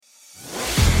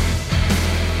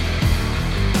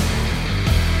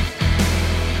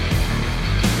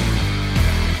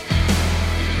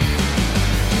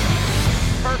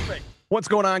What's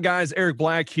going on, guys? Eric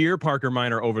Black here, Parker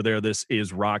Miner over there. This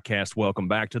is Rockcast. Welcome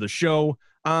back to the show.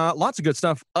 Lots of good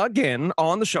stuff again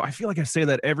on the show. I feel like I say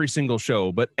that every single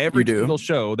show, but every single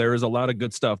show, there is a lot of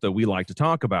good stuff that we like to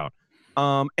talk about.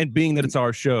 And being that it's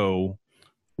our show,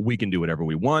 we can do whatever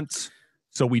we want.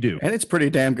 So we do. And it's pretty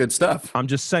damn good stuff. I'm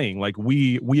just saying, like,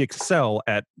 we excel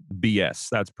at BS.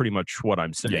 That's pretty much what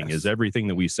I'm saying, is everything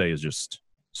that we say is just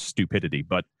stupidity.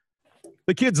 But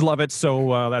the kids love it,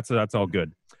 so that's all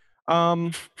good.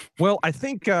 Well, I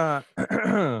think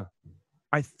Parker,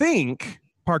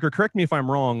 correct me if I'm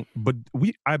wrong, but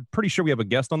I'm pretty sure we have a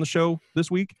guest on the show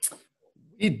this week.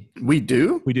 We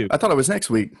do? We do. I thought it was next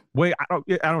week. Wait, I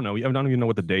don't know. I don't even know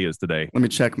what the day is today. Let me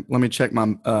check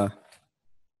my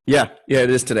yeah, it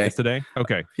is today. It's today?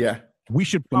 Okay. Yeah. We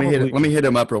should probably, let me hit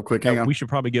him up real quick. Hang on. We should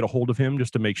probably get a hold of him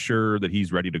just to make sure that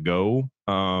he's ready to go.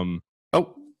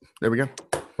 Oh, there we go.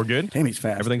 We're good? Damn, he's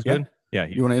fast. Everything's good? Yeah.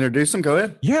 You want to introduce him? Go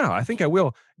ahead. Yeah, I think I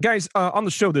will. Guys, on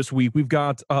the show this week, we've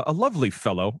got a lovely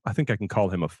fellow. I think I can call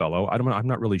him a fellow. I'm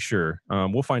not really sure.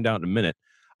 We'll find out in a minute.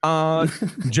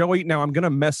 Joey, now I'm going to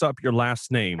mess up your last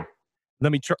name.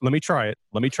 Let me try it.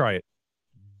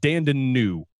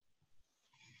 Dandanu.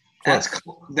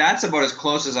 That's about as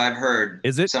close as I've heard.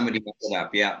 Is it? Somebody messed it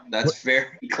up. Yeah, that's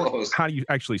very close. How do you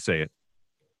actually say it?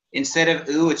 Instead of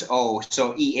 "oo," it's "o."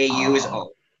 So EAU is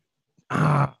 "o."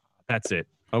 That's it.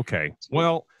 Okay.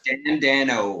 Well,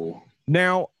 Dano.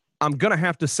 Now I'm gonna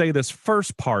have to say this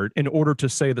first part in order to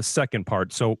say the second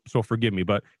part. So forgive me,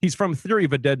 but he's from Theory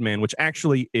of a Dead Man, which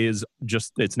actually is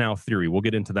it's now Theory. We'll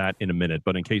get into that in a minute.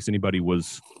 But in case anybody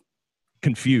was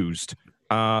confused,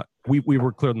 we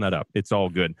were clearing that up. It's all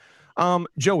good.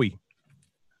 Joey,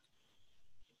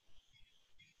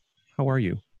 how are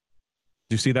you?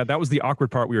 Do you see that? That was the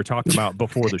awkward part we were talking about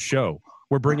before the show.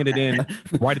 We're bringing it in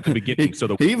right at the beginning.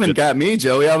 So he even got me,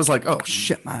 Joey. I was like, "Oh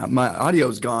shit, my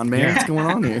audio's gone, man. Yeah. What's going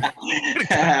on here?"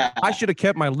 I should have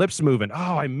kept my lips moving.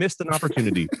 Oh, I missed an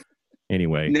opportunity.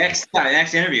 Anyway, next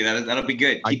interview, that'll be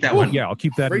good. Keep that one. Yeah, I'll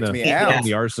keep that in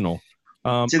the arsenal.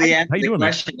 To the answer to the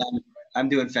question, I'm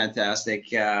doing fantastic.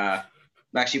 I'm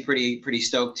actually pretty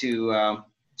stoked to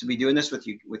be doing this with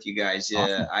you guys.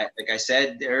 Awesome. Like I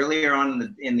said earlier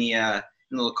on in the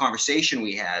little conversation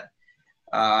we had.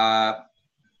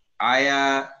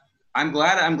 I'm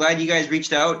glad you guys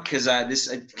reached out, because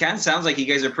it kind of sounds like you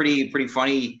guys are pretty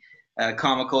funny,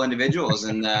 comical individuals,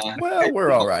 and well, we're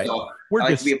all right. So we're I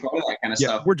like just to be a part of that kind of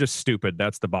stuff. We're just stupid.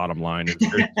 That's the bottom line.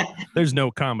 There's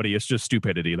no comedy. It's just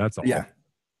stupidity. That's all. Yeah.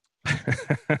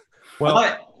 Well,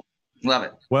 love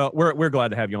it. Well, we're glad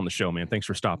to have you on the show, man. Thanks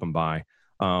for stopping by.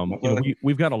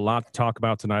 We've got a lot to talk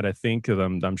about tonight. I think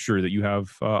I'm sure that you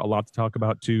have a lot to talk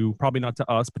about too. Probably not to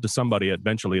us, but to somebody.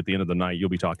 Eventually, at the end of the night, you'll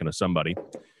be talking to somebody.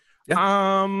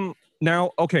 Yeah.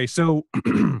 Now, okay, so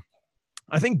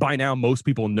I think by now most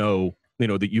people know,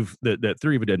 that that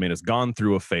Theory of a Dead Man has gone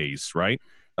through a phase, right?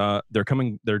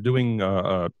 They're doing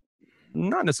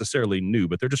not necessarily new,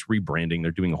 but they're just rebranding. They're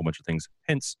doing a whole bunch of things.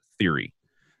 Hence Theory.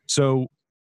 So,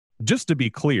 just to be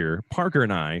clear, Parker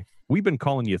and I, we've been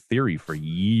calling you Theory for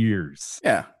years.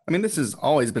 Yeah. I mean, this has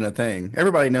always been a thing.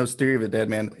 Everybody knows Theory of a Dead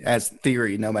Man as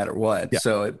Theory no matter what. Yeah.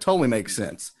 So it totally makes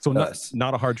sense. So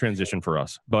not a hard transition for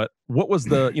us. But what was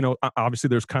the, obviously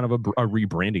there's kind of a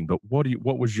rebranding, but what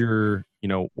was your,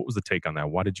 what was the take on that?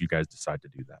 Why did you guys decide to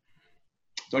do that?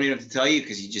 Don't even have to tell you,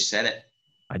 because you just said it.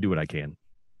 I do what I can.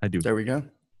 I do. There we go.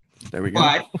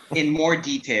 But in more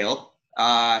detail,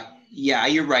 yeah,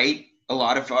 you're right. A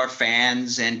lot of our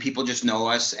fans and people just know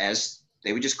us as,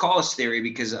 they would just call us Theory,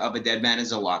 because Of a Dead Man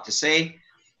is a lot to say.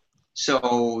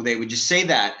 So they would just say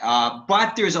that.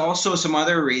 But there's also some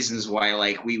other reasons why,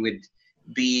 like, we would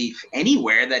be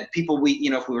anywhere that people,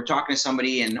 if we were talking to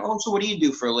somebody and, so what do you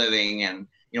do for a living? And,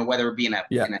 whether it be in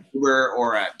an Uber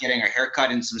or getting a haircut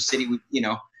in some city,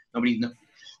 nobody knows.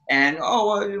 And,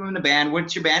 I'm in a band.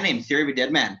 What's your band name? Theory of a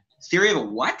Dead Man. Theory of a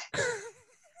what?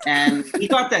 And we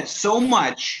got that so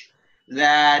much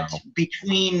that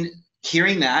between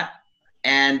hearing that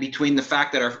and between the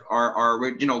fact that our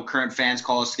original current fans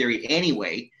call us Theory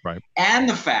anyway, right, and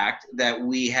the fact that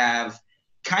we have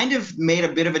kind of made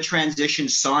a bit of a transition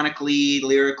sonically,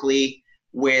 lyrically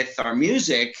with our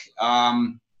music,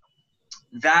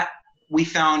 that we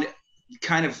found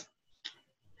kind of,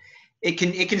 it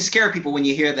can scare people when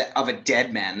you hear that Of a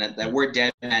Dead Man. That word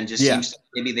Dead Man just seems,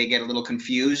 maybe they get a little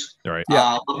confused. Right. A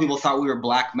lot of people thought we were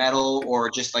black metal or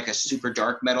just like a super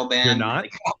dark metal band. You're not?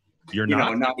 Like, You're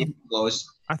not? Not even close.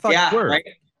 I thought you were. Right?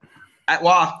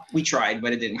 Well, we tried,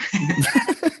 but it didn't.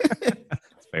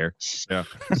 That's fair. Yeah.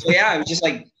 So it was just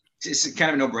like, it's kind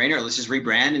of a no-brainer. Let's just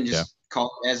rebrand and just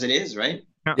call it as it is, right?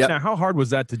 Now, how hard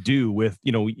was that to do with,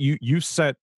 you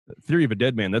set Theory of a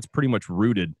Dead Man, that's pretty much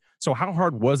rooted. So how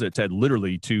hard was it to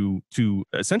literally to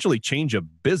essentially change a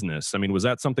business? I mean, was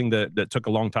that something that took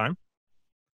a long time?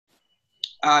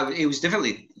 It was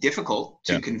definitely difficult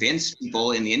to convince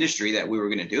people in the industry that we were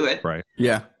going to do it. Right.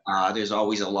 Yeah. There's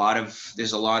always a lot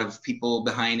of people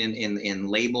behind in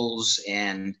labels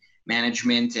and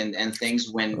management and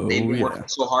things when they've been working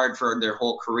so hard for their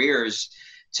whole careers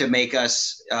to make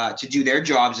us to do their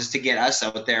jobs is to get us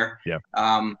out there. Yeah.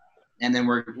 And then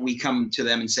we come to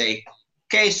them and say,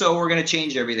 okay, so we're going to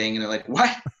change everything. And they're like,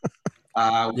 what?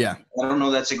 I don't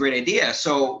know. That's a great idea.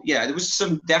 So yeah, there was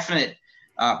some definite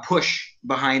push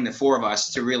behind the four of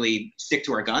us to really stick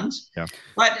to our guns. Yeah.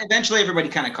 But eventually everybody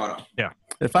kind of caught on. Yeah.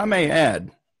 If I may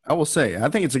add, I will say, I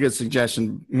think it's a good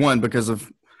suggestion. One, because of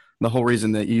the whole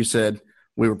reason that you said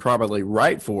we were probably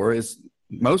right for is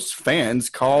most fans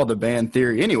call the band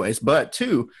Theory anyways. But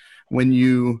two, when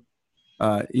you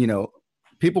know,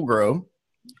 people grow.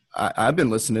 I've been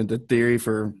listening to Theory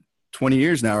for 20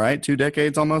 years now, right? 2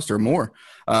 decades almost or more.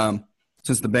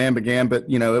 Since the band began, but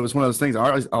you know, it was one of those things.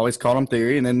 I always called them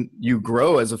Theory, and then you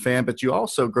grow as a fan, but you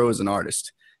also grow as an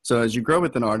artist. So as you grow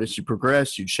with an artist, you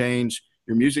progress, you change,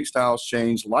 your music styles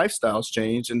change, lifestyles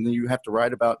change, and then you have to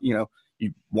write about, you know,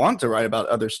 you want to write about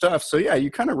other stuff. So yeah,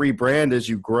 you kind of rebrand as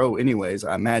you grow, anyways.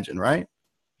 I imagine, right?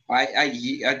 I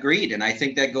agreed, and I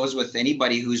think that goes with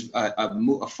anybody who's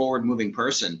a forward-moving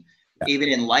person, even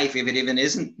in life, if it even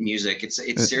isn't music. It's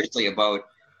seriously about,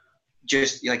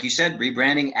 just like you said,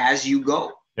 rebranding as you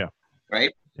go. Yeah.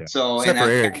 Right. Yeah. So, except and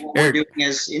for Eric. what we're doing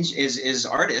as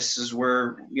artists is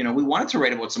we're, you know, we wanted to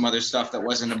write about some other stuff that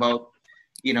wasn't about,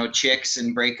 you know, chicks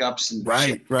and breakups and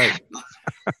right.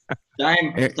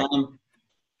 time.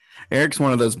 Eric's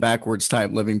one of those backwards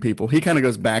type living people. He kind of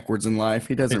goes backwards in life.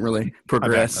 He doesn't really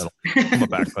progress. I'm a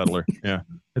backpedaler. Yeah.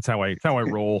 It's how I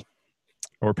roll.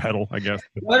 Or pedal, I guess.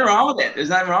 Nothing wrong with it. There's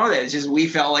nothing wrong with it. It's just we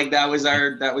felt like that was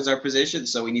our position,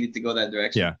 so we needed to go that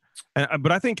direction. Yeah,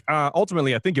 but I think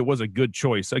ultimately, I think it was a good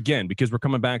choice again because we're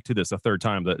coming back to this a third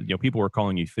time that, you know, people were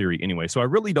calling you Theory anyway. So I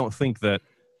really don't think that,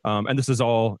 and this is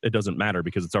all, it doesn't matter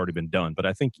because it's already been done. But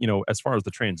I think, you know, as far as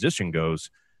the transition goes,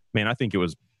 man, I think it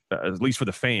was at least for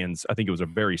the fans, I think it was a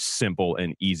very simple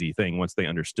and easy thing once they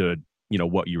understood, you know,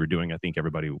 what you were doing. I think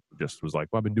everybody just was like,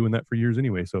 well, I've been doing that for years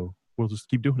anyway, so we'll just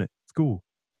keep doing it. It's cool.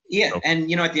 Yeah, and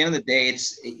you know, at the end of the day,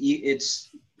 it's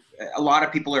a lot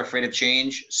of people are afraid of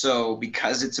change. So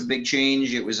because it's a big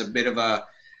change, it was a bit of a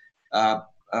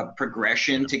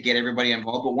progression to get everybody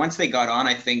involved. But once they got on,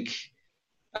 I think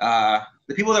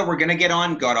the people that were going to get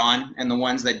on got on, and the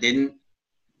ones that didn't,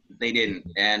 they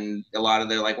didn't. And a lot of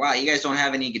they're like, wow, you guys don't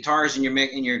have any guitars in your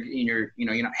you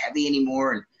know, you're not heavy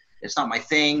anymore, and it's not my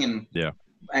thing. And yeah,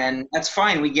 and that's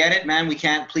fine. We get it, man. We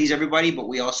can't please everybody, but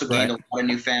we also gained a lot of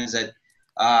new fans that.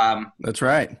 That's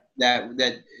right.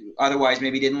 That otherwise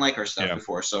maybe didn't like our stuff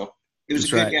before. So it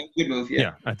was a good move.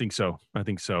 Yeah, I think so.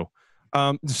 So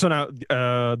now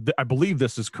I believe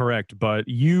this is correct, but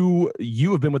you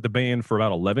have been with the band for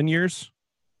about 11 years.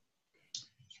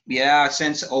 Yeah,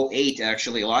 since 2008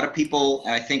 actually. A lot of people,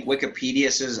 I think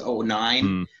Wikipedia says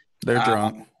 2009. They're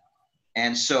drunk.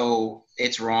 And so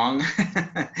it's wrong.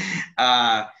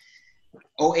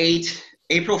 2008.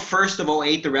 April 1st of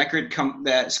 2008, the record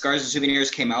that Scars and Souvenirs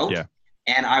came out,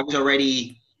 and I was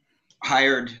already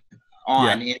hired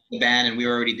on in the band, and we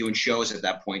were already doing shows at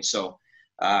that point. So,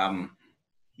 so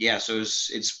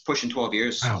it's pushing 12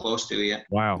 years, close to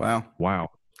Wow.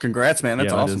 Congrats, man.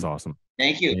 That's awesome. That is awesome.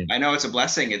 Thank you. I know it's a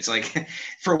blessing. It's like,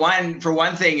 for one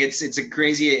thing, it's a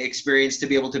crazy experience to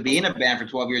be able to be in a band for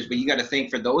 12 years. But you got to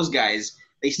think for those guys,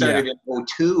 they started in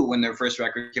 2002 when their first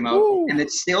record came out, and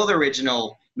it's still the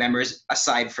original members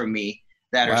aside from me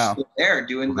that are still there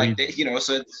doing like you know,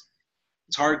 so it's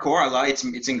hardcore.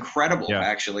 It's incredible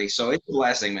actually. So it's a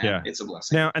blessing, man. It's a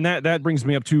blessing. Now, and that brings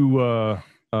me up to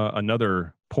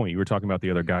another point. You were talking about the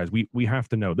other guys. We have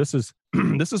to know this is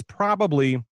this is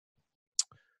probably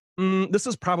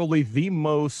the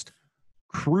most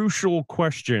crucial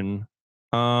question.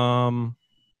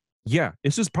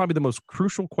 This is probably the most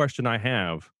crucial question I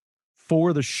have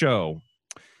for the show.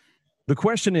 The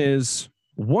question is,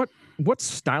 what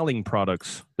styling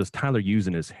products does Tyler use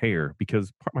in his hair?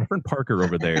 Because my friend Parker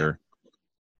over there,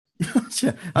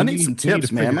 I need some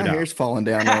tips, man. My hair's falling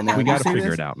down right now. We got to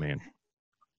figure it out, man.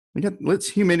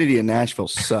 Humidity in Nashville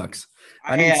sucks.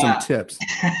 I need some tips.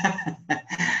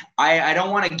 I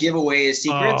don't want to give away his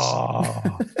secrets.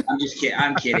 Oh. I'm just kidding.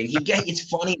 I'm kidding. It's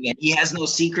funny, man. He has no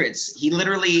secrets. He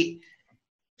literally,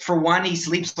 for one, he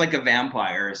sleeps like a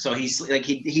vampire. So he's like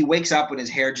he wakes up and his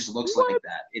hair just looks like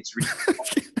that. It's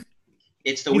ridiculous.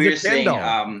 It's the weirdest thing.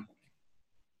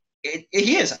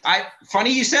 He is.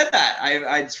 Funny you said that.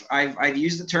 I've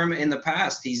used the term in the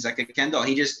past. He's like a Ken doll.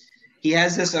 He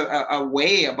has this a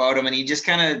way about him, and he just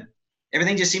kind of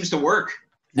everything just seems to work.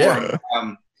 Yeah.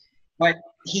 But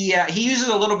he uses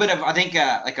a little bit of, I think,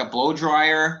 like a blow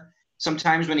dryer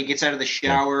sometimes when he gets out of the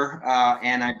shower,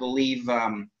 and I believe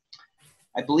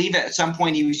at some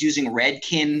point he was using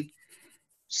Redken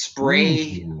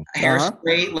spray,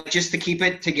 hairspray, like, just to keep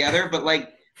it together. But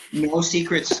like, no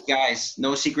secrets, guys.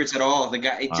 No secrets at all. The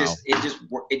guy, it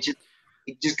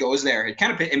just goes there.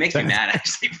 It makes me mad,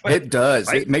 actually. But, it does.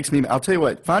 right? It makes me. I'll tell you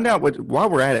what. While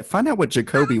we're at it, find out what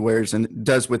Jacoby wears and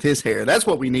does with his hair. That's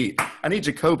what we need. I need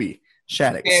Jacoby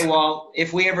Shaddix. Okay, well,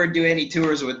 if we ever do any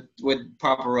tours with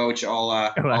Papa Roach, I'll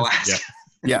ask.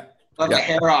 Yeah. Let the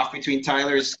hair off between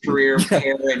Tyler's career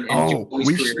hair and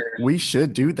Jacoby's career. We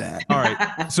should do that. All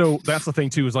right. So that's the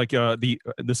thing too, is like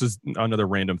this is another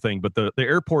random thing, but the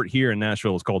airport here in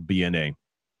Nashville is called BNA.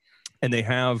 And they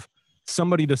have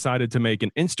somebody decided to make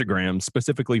an Instagram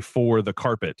specifically for the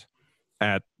carpet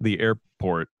at the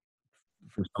airport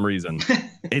for some reason.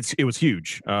 It was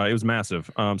huge. It was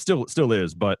massive. Still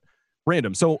is, but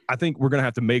random. So I think we're gonna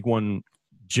have to make one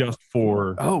just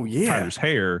for Tyler's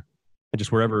hair. And just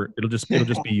wherever it'll just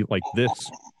be like this,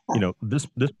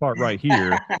 this part right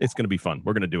here. It's gonna be fun.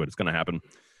 We're gonna do it. It's gonna happen.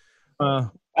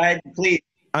 Please.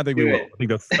 I think we will. I think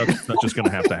that's just gonna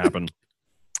have to happen.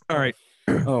 All right.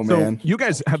 Oh so man, you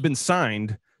guys have been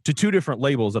signed to 2 different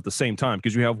labels at the same time,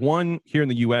 because you have one here in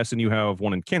the U.S. and you have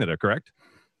one in Canada, correct?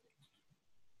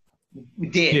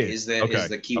 Is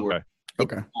the key word.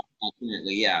 Okay.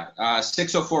 Definitely, yeah.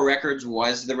 604 Records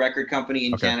was the record company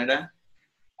in Canada.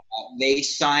 They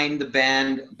signed the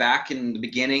band back in the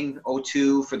beginning,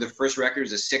 2002, for the first record.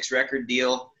 It was a 6-record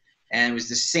deal, and it was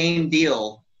the same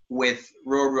deal with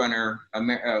Roadrunner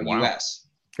US.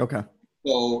 Okay.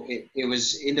 So it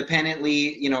was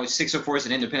independently, 604 is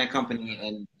an independent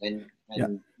company, and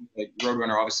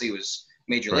Roadrunner obviously was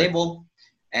major label,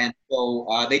 and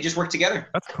so they just worked together.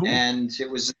 That's cool. And it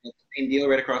was the same deal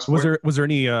right across the board. Was there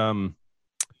any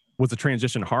was the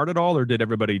transition hard at all, or did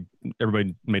everybody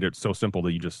made it so simple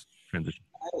that you just transitioned?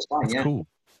 That was fine. That's cool.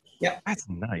 Yeah, that's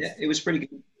nice. Yeah, it was pretty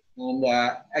good. And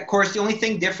of course, the only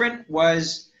thing different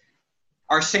was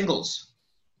our singles.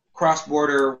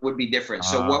 Cross-border would be different.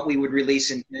 So what we would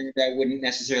release in Canada wouldn't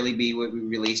necessarily be what we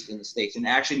released in the States. And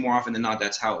actually, more often than not,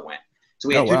 that's how it went. So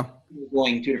we had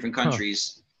going 2 different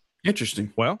countries.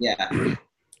 Interesting. Well, yeah,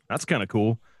 that's kind of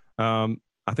cool. I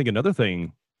think another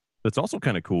thing that's also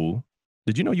kind of cool.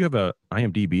 Did you know you have a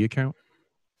IMDb account?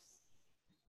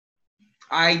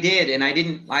 I did, and I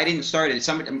didn't start it.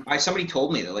 Somebody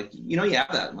told me that, like, you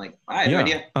have that. I'm like, I had no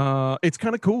idea. It's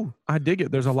kind of cool. I dig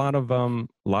it. There's a lot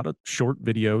of short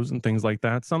videos and things like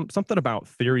that. Something about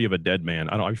Theory of a Dead Man.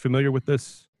 I don't know. Are you familiar with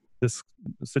this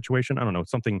situation? I don't know.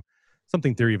 Something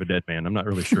Theory of a Dead Man. I'm not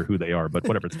really sure who they are, but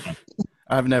whatever it's called.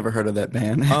 I've never heard of that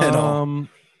band at all.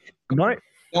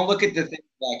 Don't look at the thing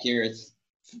back here.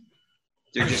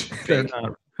 They're just they're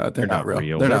not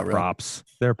real. They're not props.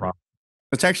 They're props.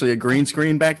 It's actually a green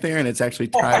screen back there, and it's actually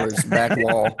Tyler's back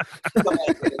wall.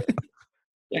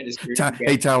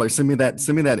 Hey Tyler, send me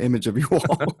that image of your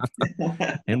wall.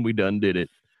 And we done did it.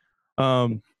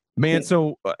 Man,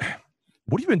 so what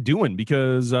have you been doing?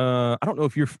 Because I don't know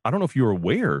if you're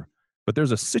aware, but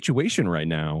there's a situation right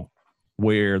now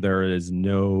where there is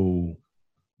no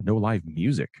live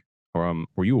music.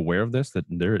 Were you aware of this, that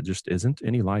there just isn't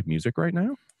any live music right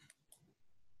now?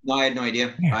 No, I had no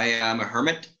idea. Yeah. I am a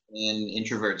hermit and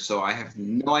introvert, so I have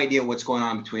no idea what's going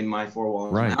on between my 4 walls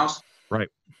in the house. Right.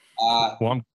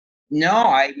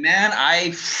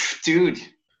 Dude,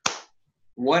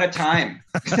 what a time.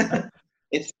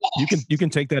 You can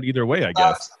take that either way, I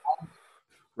guess.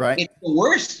 Right. It's the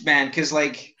worst, man, because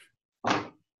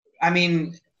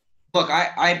look,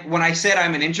 I when I said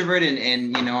I'm an introvert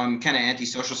and I'm kind of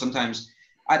antisocial sometimes,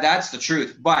 that's the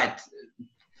truth. But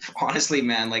honestly,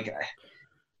 man,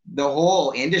 the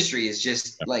whole industry is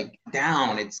just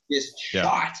down. It's just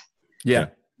shot. Yeah.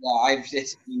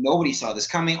 Nobody saw this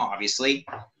coming, obviously,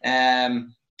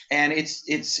 and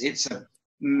it's a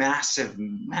massive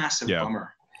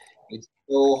bummer. It's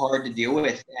so hard to deal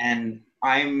with, and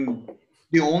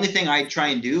the only thing I try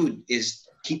and do is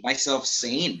keep myself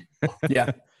sane.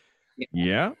 Yeah.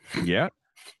 Yeah.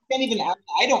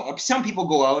 I don't. Some people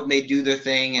go out and they do their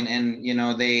thing, and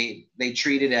they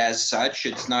treat it as such.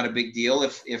 It's not a big deal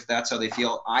if that's how they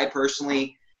feel. I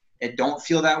personally, don't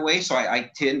feel that way, so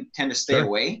I tend to stay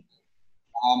away.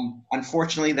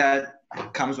 Unfortunately, that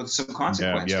comes with some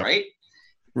consequence, right?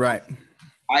 Right.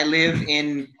 I live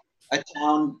in a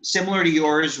town similar to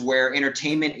yours where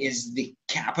entertainment is the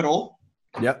capital.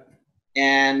 Yep.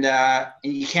 and I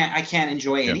can't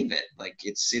enjoy any of it. Like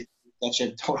it's such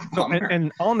a total bummer.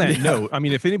 And on that note, I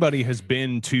mean, if anybody has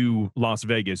been to Las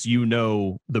Vegas, you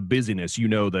know the busyness. You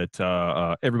know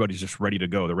that everybody's just ready to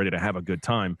go. They're ready to have a good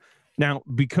time. Now,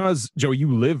 because Joe,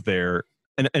 you live there,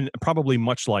 and probably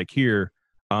much like here,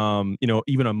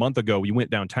 even a month ago, you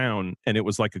went downtown and it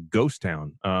was like a ghost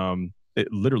town.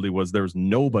 It literally was. There was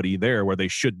nobody there where they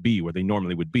should be, where they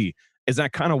normally would be. Is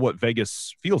that kind of what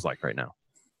Vegas feels like right now?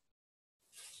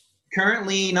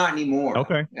 Currently, not anymore.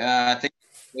 Okay. I think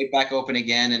way back open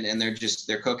again, and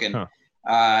they're cooking.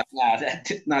 Huh.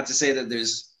 Not to say that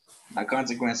there's a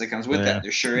consequence that comes with that.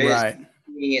 There sure is. Right.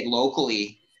 Doing it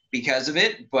locally because of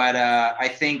it, but I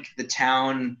think the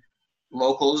town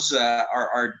locals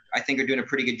are doing a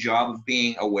pretty good job of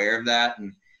being aware of that,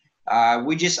 and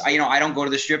I don't go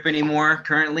to the Strip anymore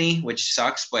currently, which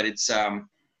sucks, but it's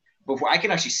before I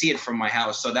can actually see it from my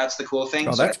house, so that's the cool thing.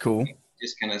 Oh, that's cool.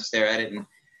 Just kind of stare at it, and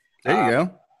there you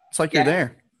go. It's like you're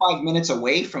there. 5 minutes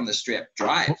away from the Strip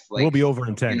drive. Like, we'll be over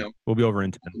in 10. We'll be over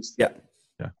in 10.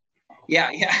 Yeah.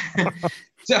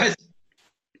 So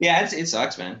it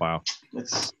sucks, man. Wow.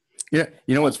 Yeah.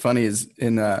 You know what's funny is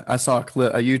I saw a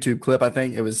YouTube clip. I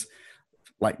think it was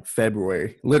like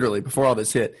February, literally before all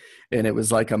this hit, and it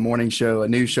was like a morning show, a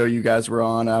news show you guys were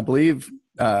on. I believe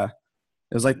it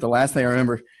was like the last thing I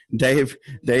remember. Dave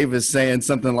is saying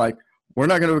something like, "We're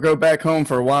not going to go back home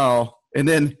for a while," and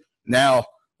then now.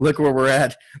 Look where we're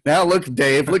at. Now look,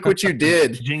 Dave, look what you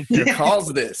did. You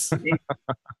caused this.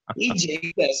 He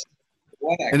jinxed us.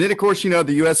 And then, of course, the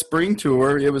U.S. Spring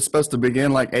Tour, it was supposed to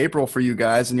begin like April for you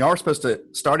guys, and y'all were supposed to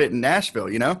start it in Nashville,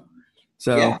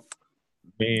 So,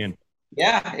 man.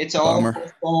 Yeah, it's all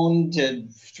postponed to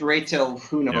right till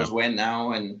who knows when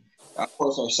now. And, of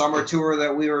course, our summer tour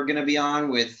that we were going to be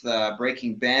on with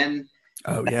Breaking Ben.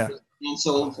 Oh, yeah.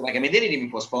 Canceled. They didn't even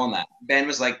postpone that. Ben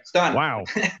was like, it's done. Wow.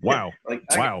 Wow.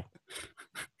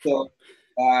 So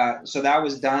that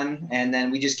was done, and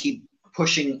then we just keep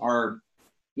pushing our,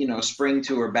 spring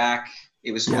tour back.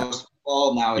 It was supposed to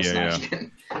fall. Now it's not.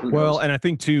 Well, and I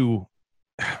think too,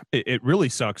 it really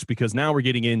sucks because now we're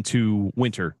getting into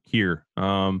winter here.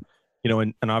 And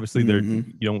obviously you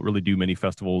don't really do many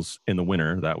festivals in the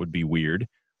winter. That would be weird.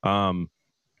 But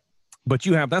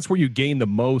that's where you gain the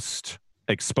most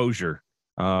exposure,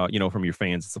 from your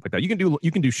fans and stuff like that. You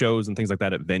can do shows and things like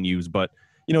that at venues, but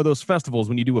those festivals,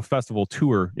 when you do a festival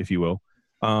tour, if you will,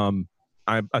 I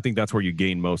think that's where you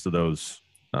gain most of those,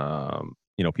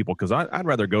 people, because I'd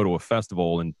rather go to a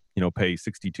festival and, pay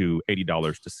 $60 to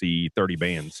 $80 to see 30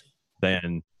 bands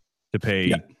than to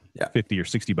pay $50 or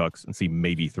 $60 and see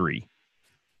maybe 3.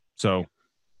 So,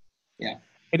 yeah.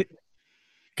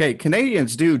 Okay.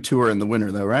 Canadians do tour in the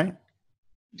winter though, right?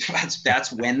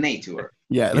 That's when they tour.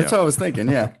 Yeah, that's what I was thinking.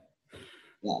 Yeah.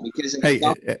 Yeah, because in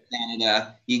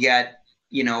Canada, you got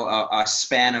a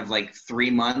span of like 3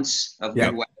 months of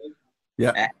good weather.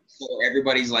 Yeah. And so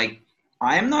everybody's like,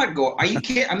 I'm not going. Are you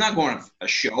kidding? I'm not going to a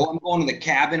show. I'm going to the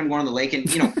cabin. I'm going to the lake,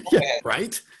 and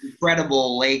right.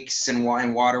 Incredible lakes and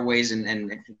waterways,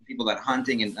 and people that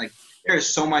hunting, and like there's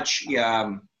so much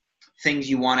things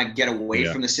you want to get away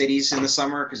from the cities in the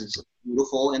summer because it's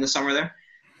beautiful in the summer there.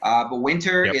 But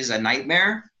winter is a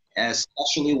nightmare,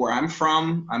 especially where I'm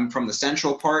from. I'm from the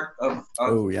central part of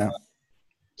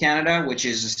Canada, which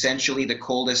is essentially the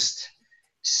coldest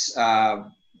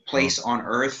place on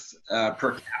Earth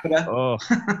per capita,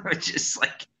 which is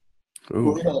like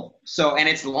brutal. So, and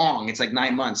it's long. It's like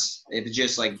 9 months. It's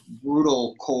just like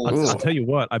brutal cold. I'll tell you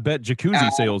what. I bet jacuzzi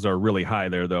sales are really high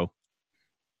there, though.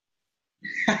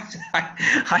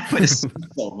 I would assume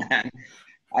so, man.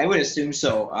 I would assume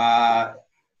so.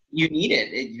 You need it.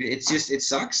 It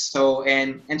sucks. So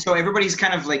so everybody's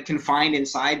kind of like confined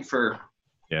inside for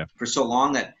so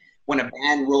long that when a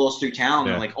band rolls through town,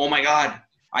 they're like, oh my God,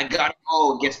 I gotta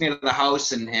go. It gets me out of the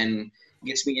house and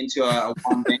gets me into a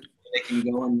warm venue where they can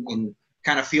go and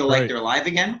kind of feel like they're alive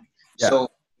again. Yeah. So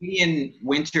Canadian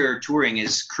winter touring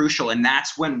is crucial, and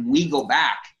that's when we go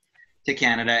back to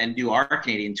Canada and do our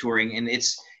Canadian touring. And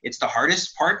it's the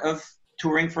hardest part of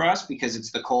touring for us because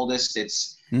it's the coldest.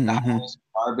 It's the hottest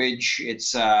garbage.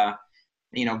 It's going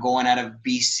out of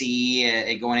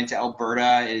BC, going into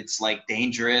Alberta. It's like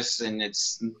dangerous, and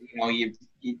it's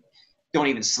you don't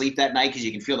even sleep that night because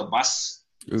you can feel the bus.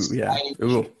 This sucks,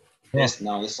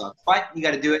 but you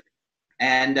got to do it,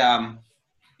 and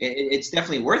it's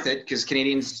definitely worth it because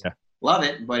Canadians love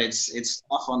it. But it's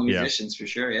tough on the musicians for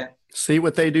sure. Yeah. See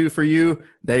what they do for you?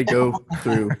 They go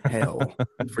through hell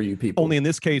for you people. Only in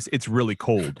this case, it's really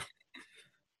cold.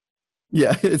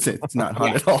 Yeah, it's not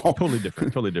hot at all. Totally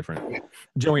different. Totally different.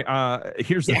 Joey,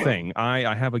 here's the thing.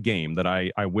 I have a game that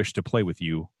I wish to play with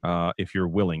you, if you're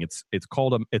willing. It's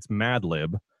called it's Mad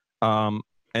Lib, and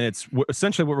it's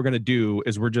essentially what we're gonna do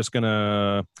is we're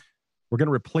gonna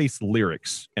replace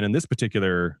lyrics, and in this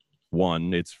particular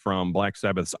one, it's from Black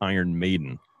Sabbath's Iron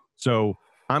Maiden. So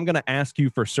I'm gonna ask you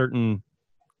for certain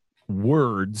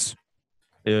words,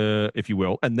 if you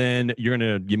will, and then you're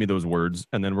gonna give me those words,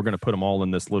 and then we're gonna put them all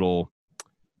in this little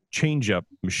change-up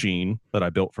machine that I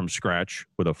built from scratch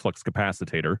with a flux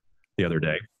capacitor the other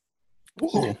day.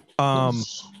 Ooh. And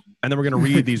then we're gonna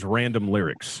read these random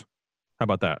lyrics. How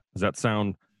about that? Does that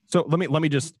sound? So let me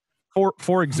just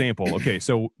for example. Okay,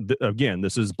 so again,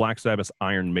 this is Black Sabbath's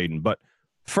Iron Maiden. But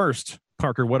first,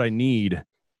 Parker, what I need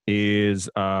is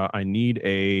I need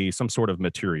some sort of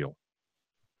material.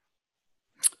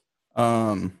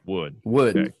 Wood.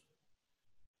 Wood.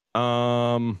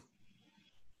 Okay.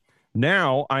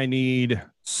 Now I need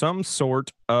some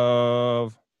sort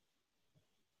of,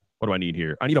 what do I need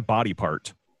here? I need a body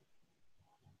part.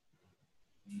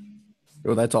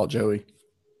 Oh, that's all Joey. Give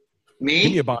me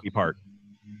Me? a body part.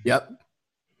 Yep.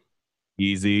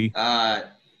 Easy.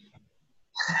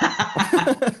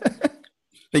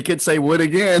 He could say wood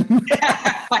again.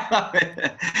 I love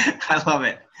it. I love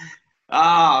it.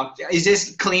 Is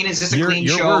this clean? Is this a clean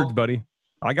your show? words, buddy.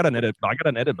 I got an edit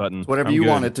button. It's whatever I'm you good.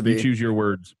 want it to be. You choose your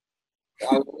words.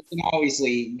 We can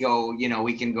obviously go,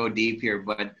 we can go deep here,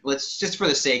 but let's just, for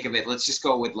the sake of it, let's just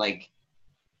go with like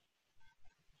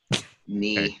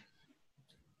knee. Okay.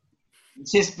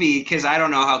 Just because I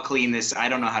don't know how clean this, I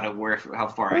don't know how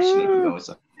far I should need to go.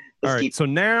 So All right. So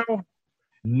now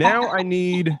I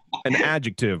need an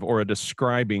adjective or a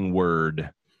describing word.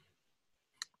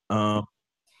 You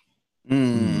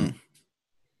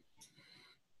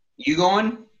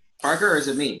going, Parker, or is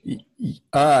it me?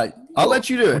 I'll let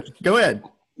you do it. Go ahead.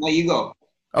 No, you go.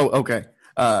 Oh, okay.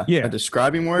 Yeah. A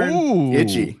describing word? Ooh.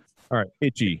 Itchy. All right.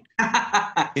 Itchy.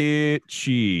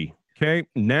 Itchy. Okay.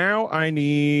 Now I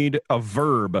need a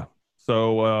verb.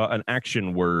 So an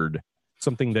action word,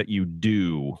 something that you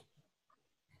do.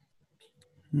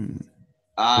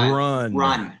 Run.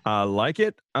 Run. I like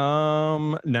it.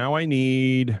 Now I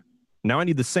need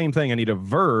the same thing. I need a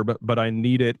verb, but I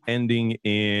need it ending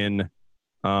in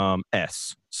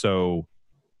S. So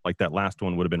like that last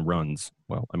one would have been runs.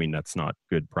 Well, I mean, that's not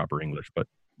good proper English, but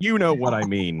you know what I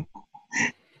mean.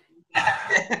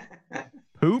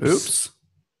 Poops. Oops.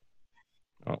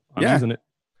 Oh, I'm Yeah. using it.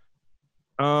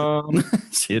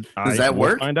 Does that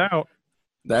work? Find out.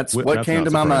 That's That's what came not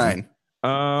to my surprising.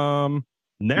 mind.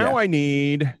 Now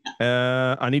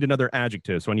Yeah. I need another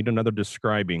adjective. So I need another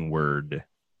describing word.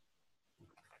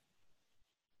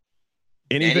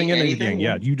 Anything.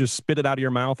 Yeah, you just spit it out of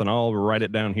your mouth and I'll write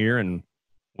it down here and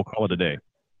we'll call it a day.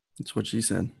 That's what she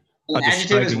said. An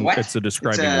adjective is what? It's a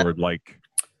describing word like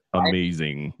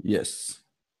amazing. Yes.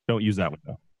 Don't use that one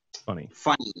though. Funny.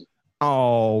 Funny.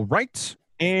 All right.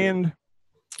 And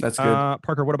That's good.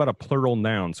 Parker, what about a plural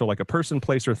noun? So like a person,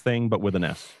 place, or thing, but with an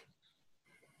S.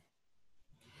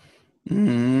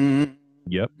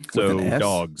 Yep. So an S?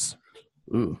 dogs.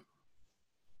 Ooh,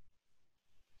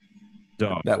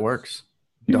 Dog. that works.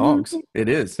 Dogs. It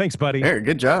is. Thanks, buddy. Eric,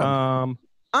 good job.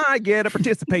 I get a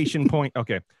participation point.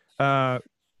 Okay. The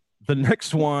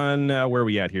next one, where are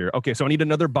we at here? Okay, so I need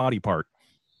another body part.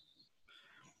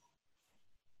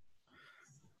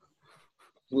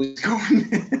 Who's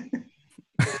going?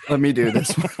 Let me do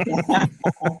this one.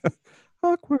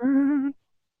 Awkward.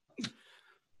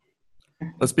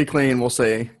 Let's be clean. We'll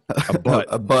say A butt.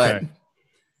 a butt. Okay.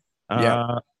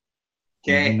 Yeah.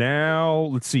 Okay. Now,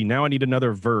 let's see. Now I need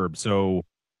another verb. So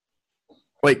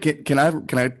Wait, can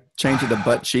I change it to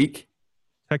butt cheek?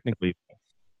 technically,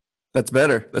 That's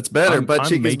better. That's better. Butt I'm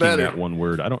cheek is making better. that one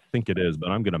word. I don't think it is, but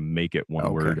I'm going to make it one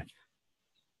Okay. word.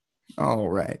 All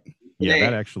right. Yeah, Hey.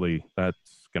 that's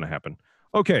going to happen.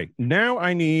 Okay, now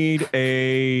I need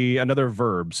another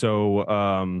verb.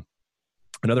 So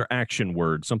another action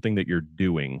word, something that you're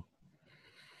doing.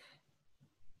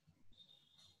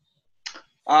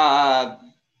 My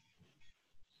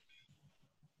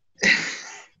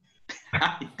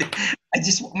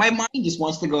mind just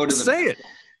wants to go to Say it.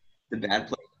 the bad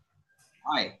place.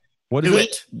 Hi. What is Do it?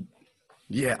 it.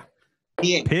 Yeah.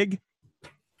 Peeing. Pig?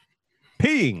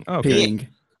 Peeing. Okay.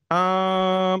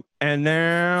 Peeing. And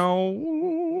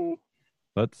now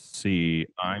let's see.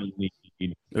 I need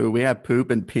Ooh, we have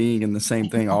poop and peeing in the same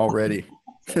thing already.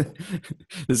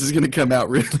 This is going to come out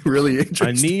really, really interesting.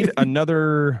 I need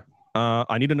another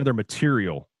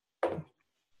material.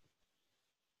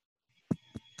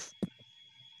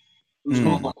 Who's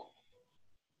going?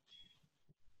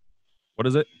 What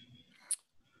is it?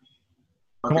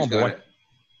 Come on, Parker's got boy. it.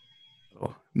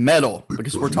 Metal,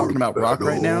 because we're talking about rock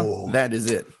right now. That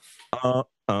is it.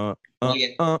 And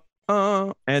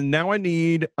now I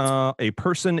need a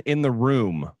person in the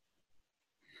room.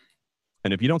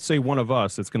 And if you don't say one of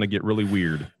us, it's going to get really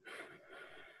weird.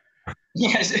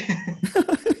 Yes.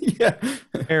 Yeah.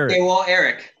 Eric. Okay, well,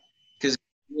 Eric, because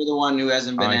you're the one who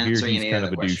hasn't been I hear answering he's any kind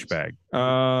of of the a questions.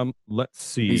 douchebag. Let's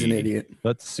see. He's an idiot.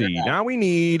 Let's see. Now we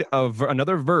need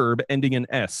another verb ending in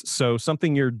S. So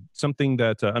something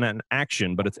that an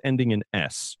action, but it's ending in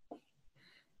S.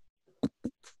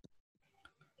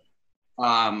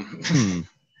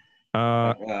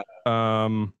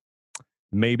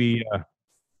 Maybe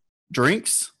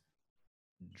Drinks.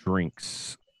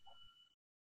 drinks.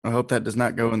 I hope that does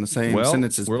not go in the same Well,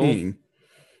 sentence as peeing.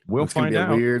 We'll That's gonna find be a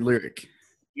out. weird lyric.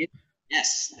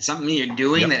 Yes, something you're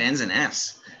doing Yep. that ends in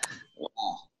S.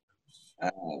 Wow.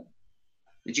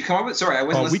 Did you come up with? Sorry, I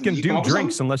wasn't We listening. can Did you come do up with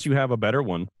drinks something? unless you have a better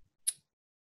one.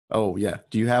 Oh yeah.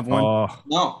 Do you have one?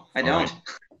 No, I all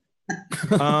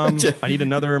don't. I need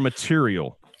another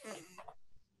material.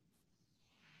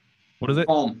 What is it?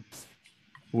 Home.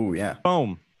 Oh yeah.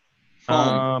 Foam.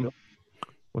 Foam.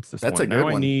 What's this That's one? a good Now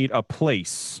I one. need a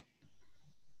place.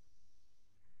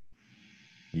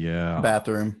 Yeah.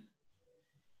 Bathroom.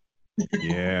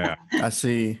 Yeah. I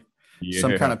see Yeah.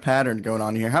 some kind of pattern going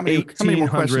on here. How many more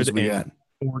questions do we got?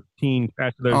 14.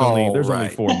 Actually, there's only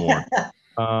right. 4 more.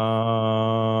 But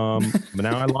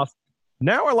now I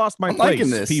lost my I'm place. liking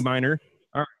this. P minor.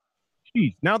 All right.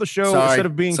 Jeez. Now the show, Sorry. instead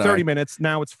of being Sorry. 30 minutes,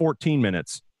 now it's 14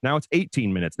 minutes. Now it's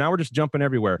 18 minutes. Now we're just jumping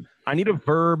everywhere. I need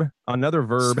another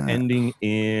verb Sorry. ending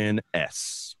in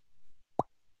S.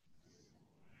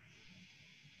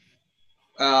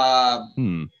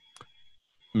 And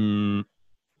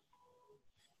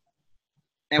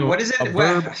So what is it? A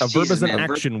verb Jesus, is an man.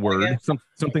 action Verb word, again?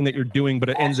 something that you're doing, but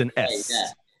it ends in S.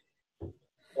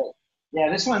 Yeah,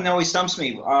 this one always stumps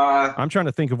me. I'm trying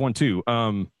to think of one too.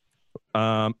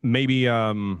 Maybe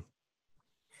so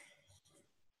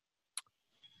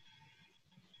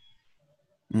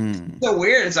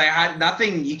weird. It's like I had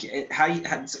nothing.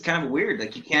 It's kind of weird.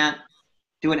 Like you can't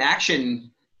do an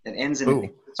action that ends in. Ooh,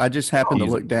 I just happened to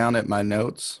Easy. look down at my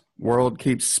notes. World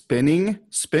keeps spinning.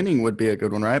 Spinning would be a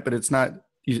good one, right? But it's not.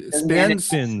 Spins.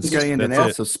 Spins. It's going in and That's out.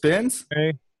 it. So spins.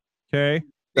 Is okay.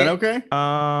 that okay?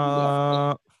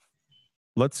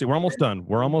 Let's see. We're almost done.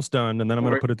 And then I'm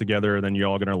going to put it together, and then you're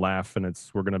all going to laugh, and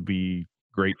we're going to be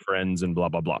great friends, and blah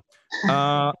blah blah.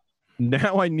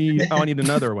 Now I need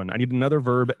another one. I need another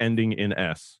verb ending in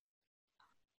S.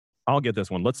 I'll get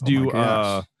this one. Let's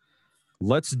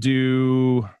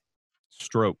do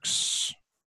strokes.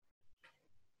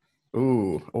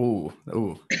 Ooh.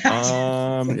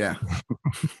 Yeah.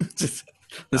 This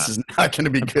is not going to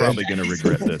be I'm good. probably going to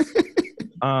regret this.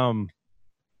 I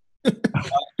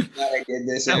did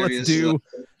this. Now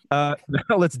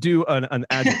let's do an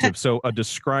adjective. So a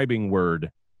describing word.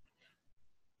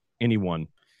 Anyone?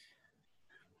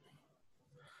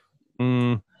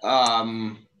 But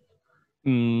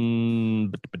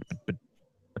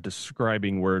a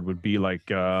describing word would be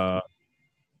like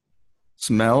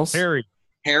Smells. Harry.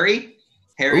 Harry.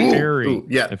 Ooh,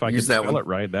 yeah. If I could use that spell one. it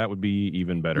right, that would be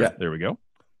even better. Yeah. There we go.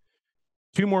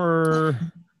 3 more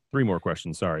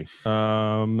questions. Sorry.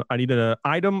 I need an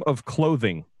item of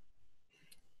clothing.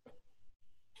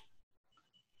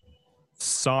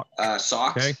 Sock.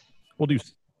 Socks. Okay. We'll do.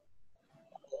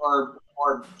 Or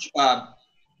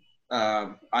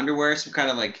underwear. Some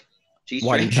kind of like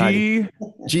White G-string.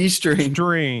 G-string.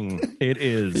 String. It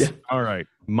is. Yeah. All right.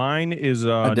 Mine is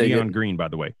dig neon it. green, by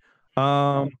the way.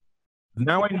 Now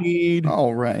I need.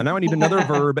 All right. And now I need another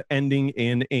verb ending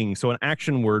in ing. So an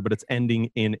action word, but it's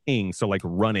ending in ing. So like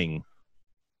running.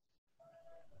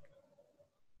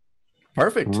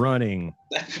 Perfect. Running.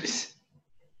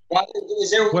 Well, did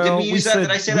we use that?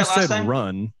 Did I say that last time?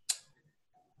 Run.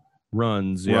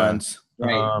 Runs. Yeah. Runs.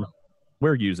 Right.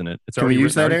 We're using it. It's Can we already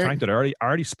use that, I Eric? typed it. I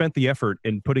already spent the effort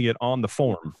in putting it on the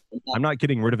form. I'm not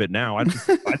getting rid of it now.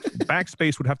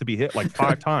 Backspace would have to be hit like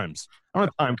 5 times. I don't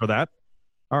have time for that.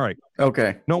 All right.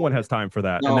 Okay. No one has time for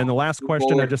that. No. And then the last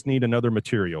question, I Forward. just need another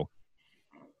material.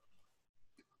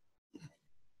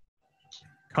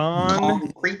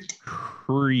 Concrete.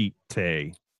 Concrete.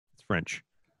 It's French.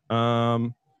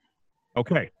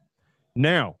 Okay.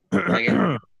 Now, Like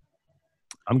it.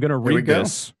 I'm going to Here we read go.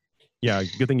 this. Yeah,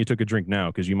 good thing you took a drink now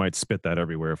because you might spit that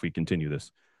everywhere if we continue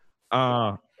this.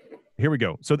 Here we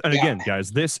go. So, and again,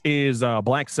 guys, this is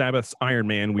Black Sabbath's Iron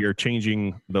Man. We are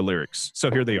changing the lyrics.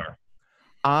 So here they are.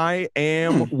 I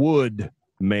am wood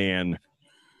man.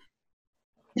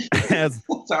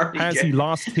 Sorry. Has he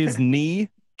lost his knee?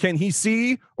 Can he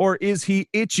see or is he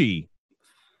itchy?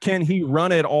 Can he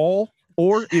run at all?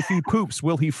 Or if he poops,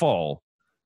 will he fall?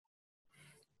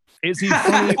 Is he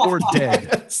funny or dead?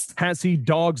 Yes. Has he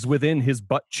dogs within his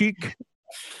butt cheek?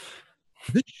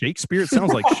 Is this Shakespeare? It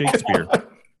sounds like Shakespeare.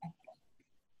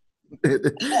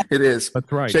 It is.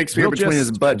 That's right. Shakespeare between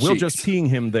his butt We'll cheeks. just peeing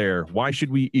him there. Why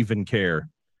should we even care?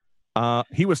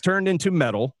 He was turned into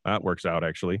metal. That works out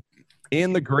actually.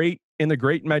 In the great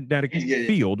magnetic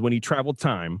field when he traveled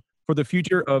time. For the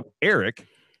future of Eric,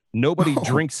 nobody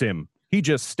drinks him. He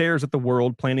just stares at the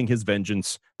world, planning his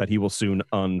vengeance that he will soon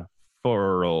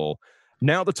unfurl.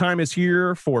 Now the time is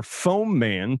here for Foam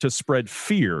Man to spread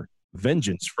fear.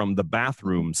 Vengeance from the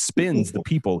bathroom spins the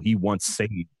people he once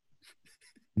saved.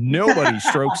 Nobody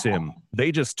strokes him.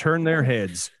 They just turn their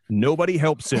heads. Nobody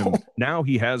helps him. Now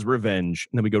he has revenge.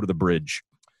 And then we go to the bridge.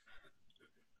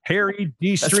 Harry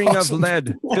D-string awesome. of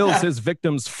lead fills his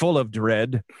victims full of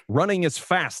dread, running as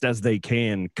fast as they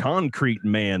can. Concrete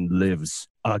Man lives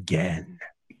again.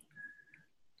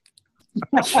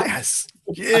 Yes.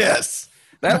 Yes.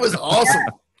 That was awesome.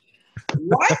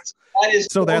 What? That is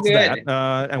So that's good.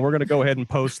 that. And we're going to go ahead and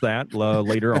post that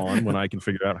later on when I can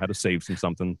figure out how to save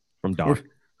something from Doc.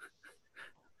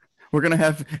 We're going to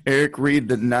have Eric read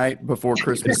The Night Before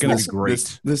Christmas. It's going to this, be great.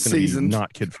 This It's gonna be season.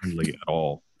 not kid friendly at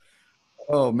all.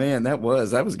 Oh, man, that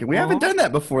was good. We haven't done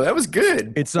that before. That was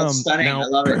good. It's That's stunning. now I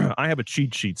love it. I have a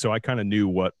cheat sheet, so I kind of knew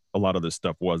what a lot of this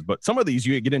stuff was. But some of these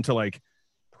you get into like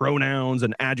pronouns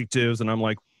and adjectives, and I'm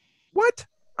like, what?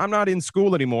 I'm not in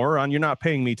school anymore, and you're not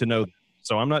paying me to know,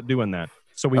 so I'm not doing that.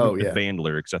 So we went with band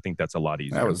lyrics. I think that's a lot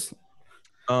easier. That was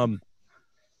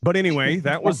But anyway,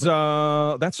 that was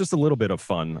that's just a little bit of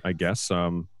fun, I guess.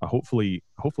 Hopefully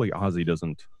Ozzy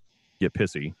doesn't get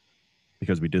pissy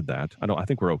because we did that. I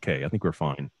think we're okay. I think we're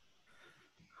fine.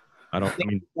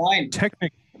 Fine.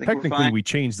 Technically we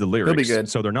changed the He'll be lyrics, good.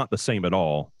 so they're not the same at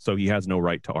all. So he has no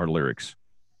right to our lyrics.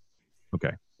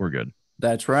 Okay, we're good.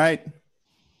 That's right.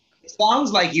 It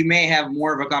sounds like you may have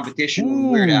more of a competition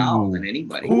with Weird Al than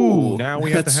anybody. Ooh, Now we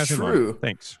have to that's have him true. on.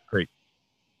 Thanks. Great.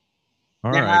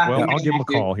 All Yeah, right. Well, yeah, I'll give him a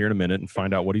yeah. call here in a minute and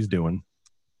find out what he's doing.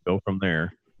 Go from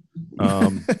there.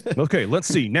 Okay, let's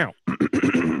see. Now,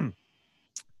 then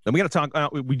we got to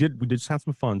talk. We did just have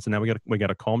some fun. So now we got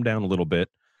to calm down a little bit.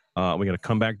 We got to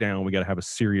come back down. We got to have a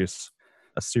serious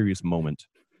moment.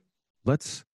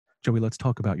 Joey, let's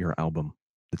talk about your album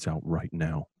that's out right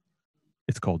now.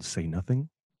 It's called Say Nothing.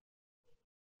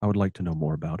 I would like to know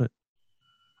more about it.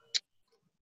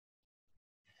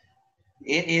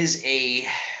 It is a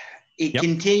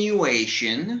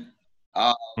continuation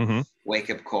of Wake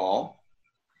Up Call.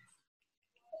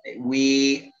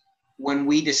 When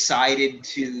we decided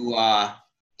to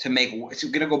make, so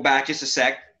we're gonna go back just a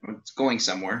sec. It's going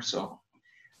somewhere. So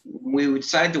we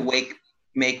decided to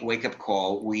make Wake Up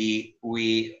Call. We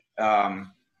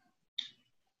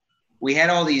had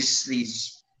all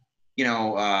these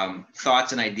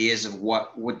thoughts and ideas of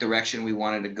what direction we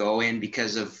wanted to go in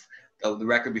because of the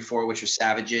record before, which was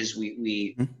Savages.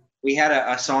 We had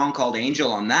a song called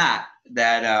Angel on that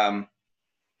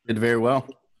Did very well.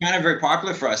 kind of very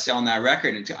popular for us on that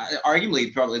record, and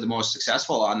arguably probably the most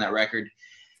successful on that record.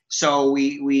 So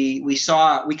we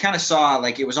kind of saw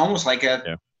like it was almost like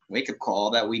a wake up call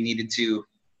that we needed to,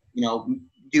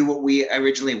 do what we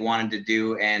originally wanted to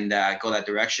do and go that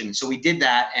direction. So we did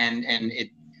that, and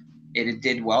it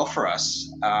did well for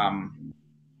us.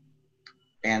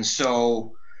 And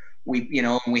so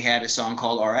we had a song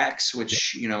called RX,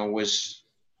 which was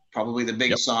probably the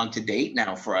biggest song to date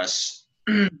now for us.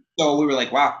 So we were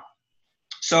like, wow.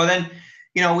 So then,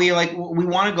 we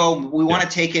want to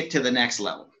take it to the next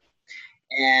level.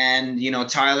 And,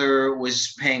 Tyler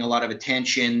was paying a lot of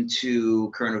attention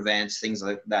to current events, things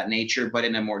like that nature, but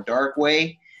in a more dark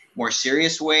way, more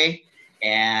serious way.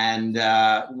 And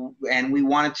we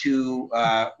wanted to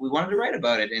write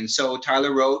about it. And so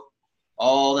Tyler wrote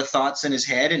all the thoughts in his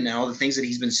head and all the things that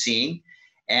he's been seeing.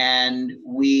 And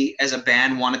we, as a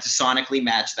band, wanted to sonically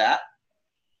match that.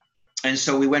 And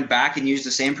so we went back and used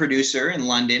the same producer in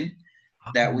London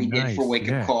that we did for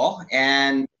Wake Up Call.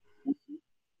 And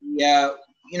we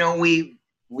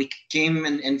came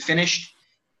and finished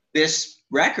this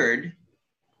record.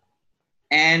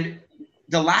 And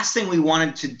the last thing we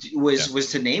wanted to do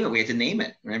was to name it. We had to name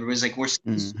it. And everybody's like, what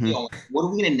are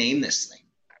we going to name this thing?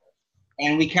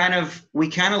 And we kind of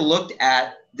looked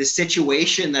at the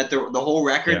situation that the whole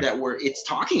record that it's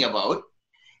talking about.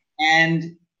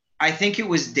 And I think it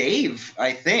was Dave,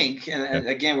 and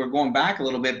again, we're going back a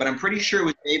little bit, but I'm pretty sure it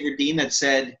was Dave Verdeen that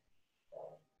said,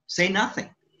 say nothing.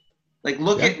 Like,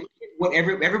 look at what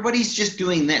everybody's just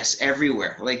doing this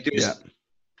everywhere. Like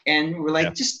and we're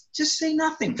like, just say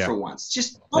nothing for once.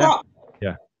 Just stop.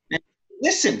 Yeah.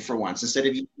 listen for once instead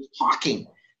of you talking.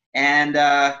 And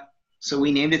so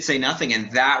we named it Say Nothing, and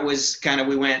that was kind of,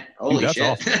 we went, holy that's shit.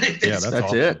 awesome. Yeah, that's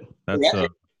awesome.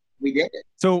 it. We did it.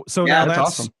 So Yeah, now that's that's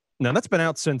awesome. Now that's been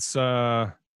out since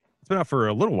it's been out for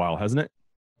a little while, hasn't it?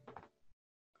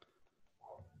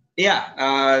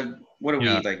 Yeah. What are we,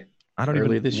 Yeah. like, I don't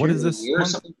Early even. this What year? is this year or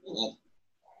month? something? like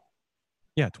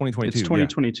Yeah, 2022. It's yeah.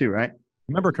 2022, right?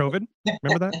 Remember COVID?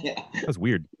 Remember that? that? Yeah. That was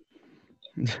weird.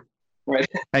 Right.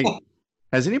 Hey,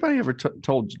 has anybody ever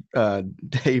told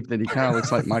Dave that he kind of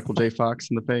looks like Michael J. Fox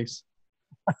in the face?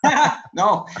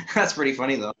 No, that's pretty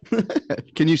funny though.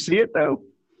 Can you see it though?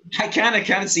 I kind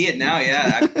of see it now.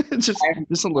 Yeah.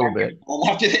 just a little bit. I'll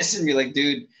after this and be like,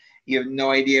 dude, you have no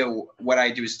idea what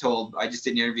I was told. I just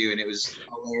did an interview and it was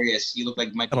hilarious. You look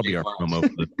like Michael That'll J. be our Fox. promo. For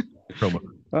the promo.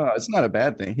 Oh, it's not a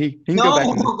bad thing. He can No, go back.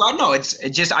 And, God, no. It's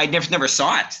just I never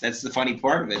saw it. That's the funny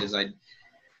part of it is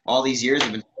all these years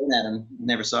I've been staring at him,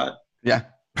 never saw it. yeah,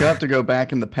 he'll have to go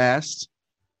back in the past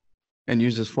and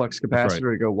use his flux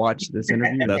capacitor to go watch this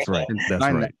interview. That's right. And That's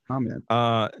find right. that comment.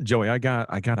 Joey, I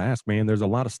gotta ask, man. There's a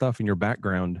lot of stuff in your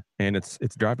background, and it's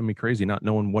driving me crazy not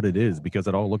knowing what it is because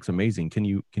it all looks amazing. Can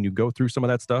you go through some of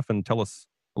that stuff and tell us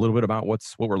a little bit about what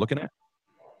we're looking at?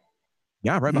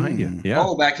 Yeah, right behind you. Yeah.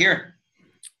 Oh, back here.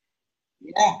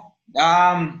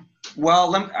 Yeah.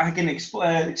 Well, I can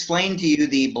explain to you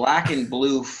the black and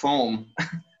blue foam.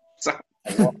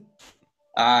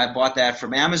 I bought that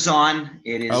from Amazon.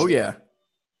 It is. Oh yeah.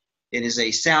 It is a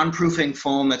soundproofing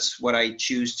foam. That's what I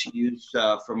choose to use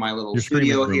for my little Your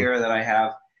studio screaming room. here that I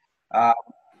have.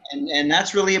 And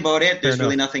that's really about it. There's Fair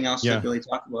really enough. nothing else Yeah. to really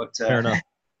talk about. Fair enough.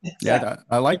 Yeah,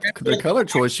 I like the color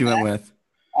choice you went with.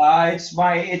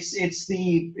 It's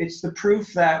the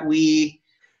proof that we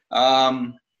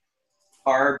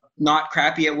are not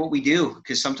crappy at what we do,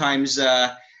 because sometimes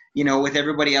with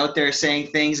everybody out there saying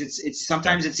things, it's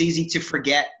sometimes it's easy to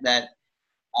forget that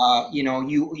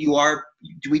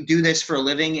we do this for a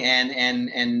living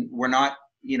and we're not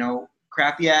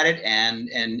crappy at it, and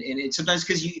it's sometimes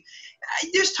because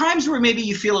there's times where maybe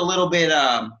you feel a little bit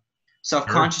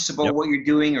self-conscious about Yep. what you're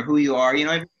doing or who you are.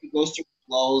 Everybody goes through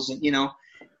flows, and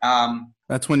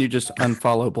That's when you just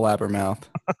unfollow Blabbermouth.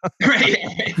 right.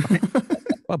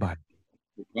 Bye-bye.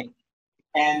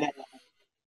 And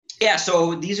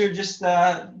so these are just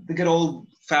the good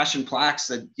old-fashioned plaques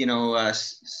that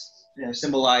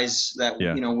symbolize that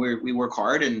Yeah. we work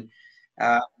hard and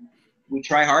we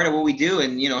try hard at what we do,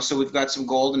 and so we've got some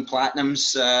gold and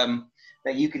platinums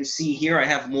that you can see here. I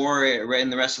have more in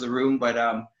the rest of the room,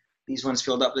 but these ones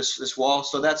filled up this wall,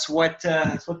 so that's what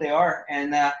they are.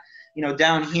 And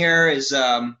down here is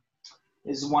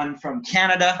one from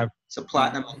Canada. It's a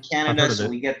platinum in Canada, heard of so it.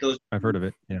 we get those. I've heard of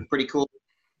it. Yeah. Pretty cool,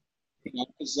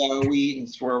 because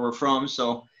it's where we're from.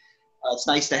 So it's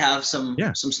nice to have some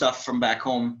stuff from back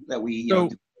home that we.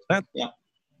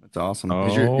 That's awesome.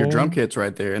 'Cause your drum Oh. kit's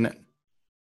right there, isn't it?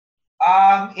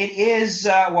 It is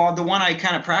the one I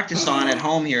kind of practice on at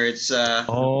home here. It's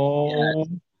Oh.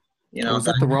 Is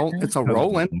that the roll? It's a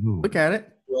Roland. Ooh. Look at it.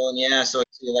 well, yeah. So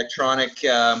it's the electronic.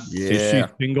 Is she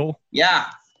single? Yeah.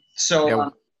 So Yeah.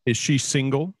 Is she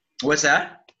single? what's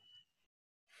that?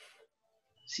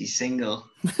 She's single.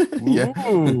 Yeah.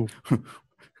 Ooh.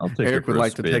 I'll take Eric would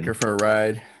like to take her for a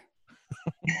ride.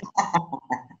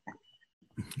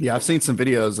 Yeah, I've seen some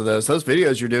videos of those. Those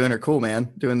videos you're doing are cool,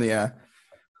 man. Doing the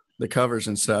covers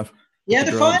and stuff. Yeah,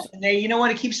 The they're fun. drums. And you know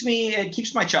what? It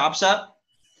keeps my chops up,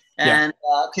 and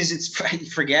because you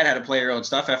forget how to play your own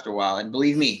stuff after a while. And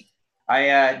believe me,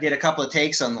 I did a couple of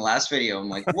takes on the last video. I'm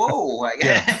like, whoa,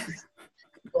 Yeah.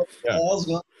 what the hell's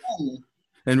going on?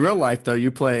 In real life, though,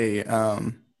 you play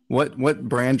what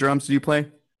brand drums do you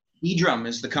play? E-Drum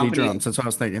is the D company. drums. That's what I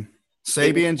was thinking.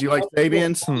 Sabians. You like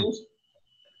Sabians?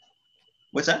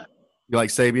 What's that? You like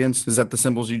Sabians? Is that the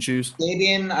cymbals you choose?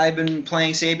 Sabian. I've been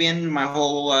playing Sabian my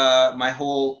whole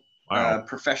Wow.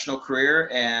 professional career,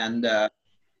 and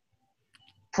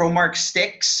ProMark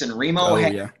sticks and Remo Oh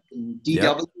head yeah. and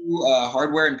DW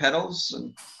hardware and pedals,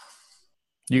 and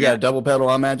You got a double pedal,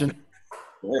 I imagine. of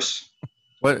course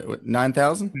What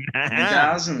 9,000?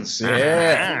 thousands.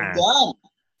 Yeah. Well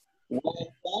done.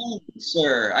 Well done,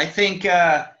 sir. I think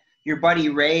your buddy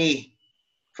Ray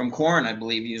from Korn, I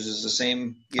believe, uses the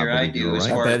same gear I believe do. you're As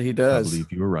right. I far bet he I does.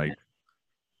 believe you were right.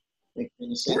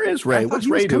 Where is Ray? I thought What's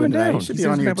he was Ray doing coming tonight? down. He should He be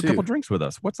on says here have a couple too. drinks with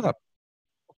us. What's up?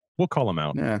 We'll call him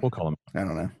out. Yeah. We'll call him. I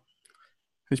don't know.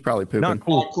 He's probably pooping. Not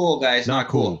cool. Not cool, guys. Not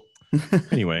cool.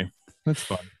 Anyway, that's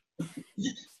fun.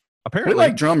 We Apparently,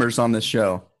 like drummers on this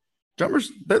show.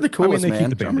 Drummers, they're the coolest, they man. keep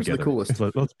the band Drummers are together. the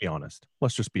coolest. Let's be honest.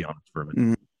 Let's just be honest for a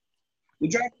minute. We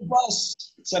drive the bus.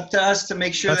 It's up to us to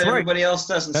make sure That's that right. everybody else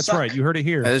doesn't That's suck. right. You heard it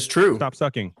here. That is true. Stop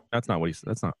sucking. That's not what he said.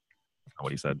 That's not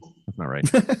what he said. That's not right.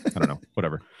 I don't know.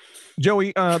 Whatever.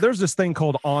 Joey, there's this thing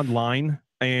called online,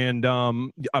 and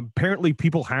apparently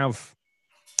people have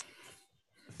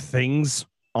things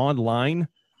online.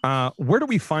 Where do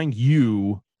we find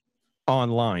you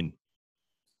online?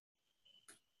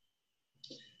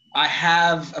 I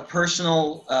have a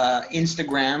personal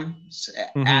Instagram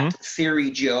at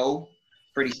Theory Joe.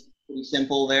 Pretty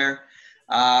simple there.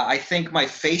 I think my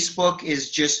Facebook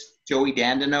is just Joey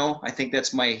Dandino. I think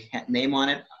that's my name on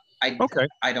it. I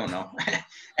don't know.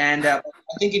 And I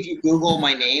think if you Google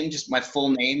my name, just my full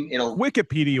name,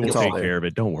 Wikipedia will take care of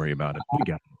it. Don't worry about it. We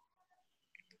got it.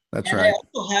 That's right. I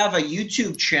also have a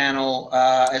YouTube channel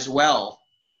as well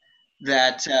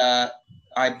that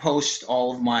I post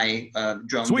all of my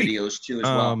drone videos to as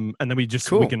well. And then we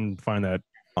can find that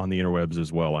on the interwebs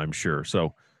as well, I'm sure.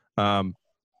 So,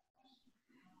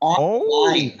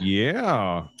 online.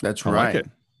 Yeah, that's I right. like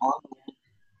it.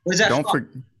 What is that?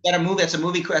 That a movie? That's a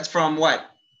movie. That's from what?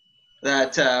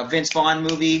 That Vince Vaughn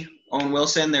movie. Owen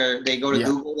Wilson. They go to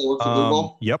Google. They work for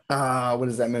Google. Yep. What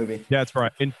is that movie? Yeah, that's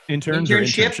right.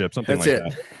 Internship, something that's like it.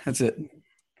 that. That's it.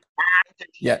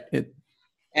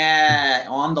 Yeah.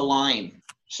 On the line.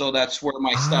 So that's where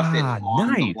my stuff is.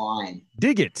 On the line.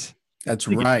 Dig it. That's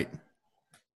right.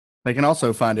 They can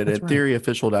also find it at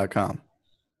theoryofficial.com.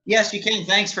 Yes, you can.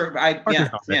 Thanks for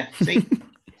See?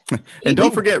 And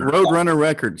don't forget Roadrunner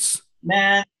Records.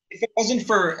 Man, if it wasn't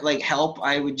for help,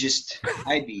 I'd be just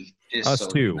us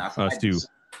too.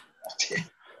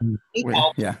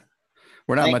 Yeah.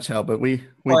 We're not much help, but we do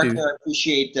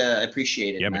appreciate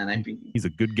it, man. He's a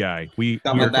good guy. We're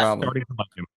starting to like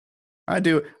him. I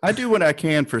do what I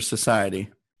can for society.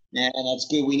 Yeah, that's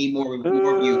good. We need more of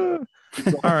you.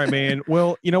 All right, man.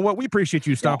 Well, you know what? We appreciate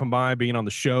you stopping by, being on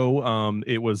the show.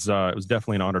 It was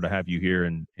definitely an honor to have you here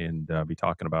and be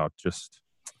talking about just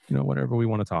whatever we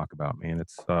want to talk about, man.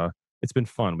 It's been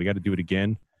fun. We got to do it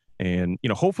again, and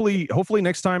hopefully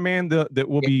next time, man, that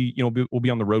we'll be we'll be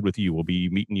on the road with you. We'll be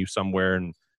meeting you somewhere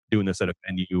and doing this at a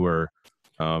venue or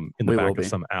in the back of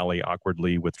some alley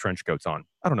awkwardly with trench coats on.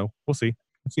 I don't know. We'll see.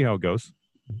 We'll see how it goes.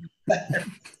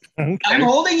 Okay. I'm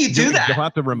holding you to that. You'll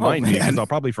have to remind me because I'll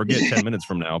probably forget 10 minutes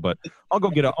from now. But I'll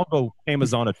go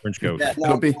Amazon a trench coat. It's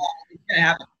gonna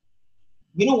happen.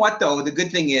 You know what though? The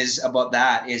good thing is about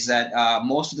that is that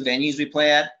most of the venues we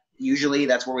play at, usually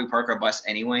that's where we park our bus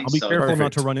anyway. I'll be careful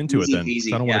not to run into it then.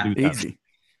 Easy, I don't want to do that. Easy.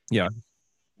 Yeah.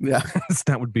 Yeah.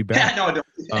 That would be bad. Yeah,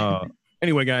 no,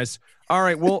 anyway, guys. All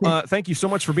right. Well, thank you so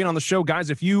much for being on the show, guys.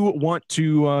 If you want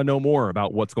to know more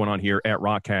about what's going on here at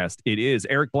Rockcast, it is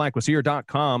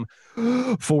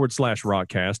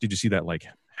ericblackwashere.com/Rockcast. Did you see that?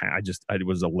 I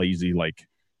was a lazy,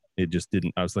 it just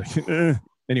didn't. I was like,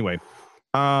 anyway,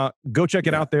 go check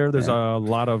it out there. There's a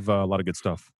lot of good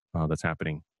stuff that's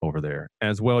happening over there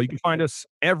as well. You can find us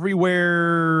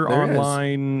everywhere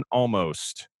online,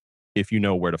 almost, if you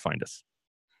know where to find us.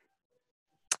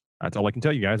 That's all I can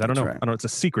tell you guys. I don't know. Right. I don't know. It's a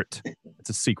secret. It's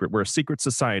a secret. We're a secret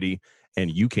society, and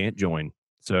you can't join.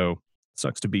 So,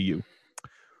 sucks to be you.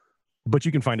 But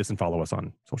you can find us and follow us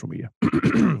on social media.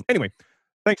 Anyway,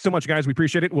 thanks so much, guys. We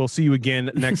appreciate it. We'll see you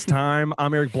again next time.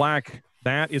 I'm Eric Black.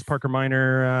 That is Parker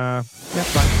Miner.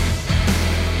 Bye.